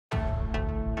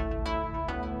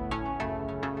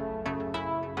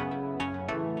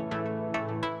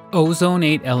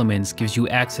Ozone Elements gives you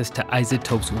access to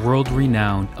iZotope's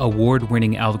world-renowned,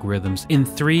 award-winning algorithms in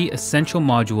 3 essential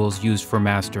modules used for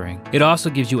mastering. It also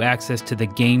gives you access to the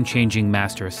game-changing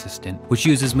Master Assistant, which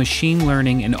uses machine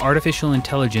learning and artificial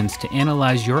intelligence to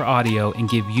analyze your audio and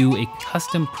give you a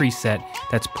custom preset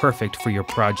that's perfect for your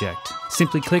project.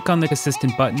 Simply click on the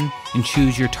Assistant button and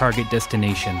choose your target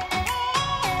destination.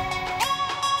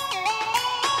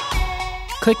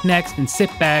 Click Next and sit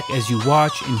back as you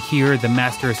watch and hear the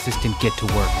Master Assistant get to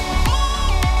work.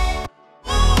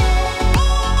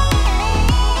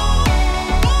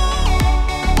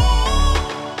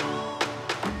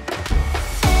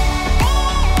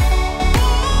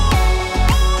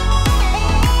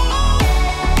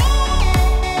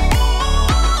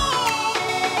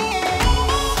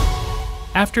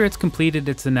 After it's completed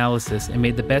its analysis and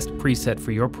made the best preset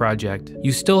for your project,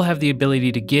 you still have the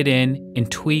ability to get in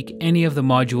and tweak any of the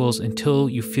modules until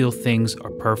you feel things are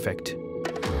perfect.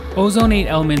 Ozone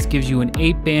Elements gives you an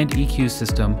 8-band EQ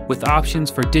system with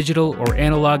options for digital or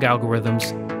analog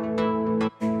algorithms,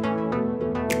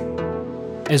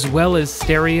 as well as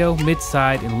stereo,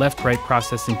 mid-side, and left-right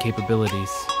processing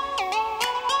capabilities.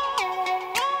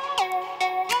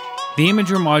 The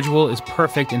Imager module is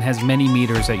perfect and has many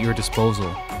meters at your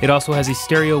disposal. It also has a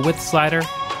stereo width slider,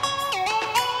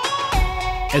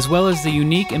 as well as the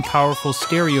unique and powerful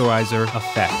stereoizer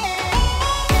effect.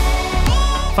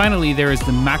 Finally, there is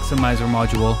the Maximizer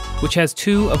module, which has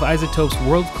 2 of iZotope's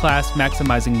world-class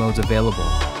maximizing modes available.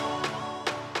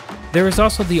 There is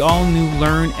also the all-new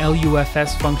Learn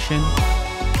LUFS function,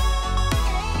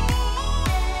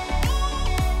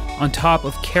 on top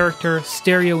of character,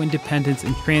 stereo independence,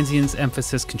 and transients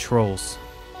emphasis controls.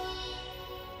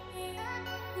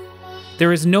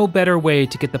 There is no better way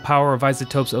to get the power of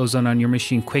iZotope's Ozone on your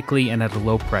machine quickly and at a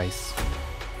low price.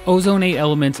 Ozone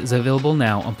Elements is available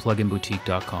now on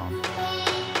pluginboutique.com.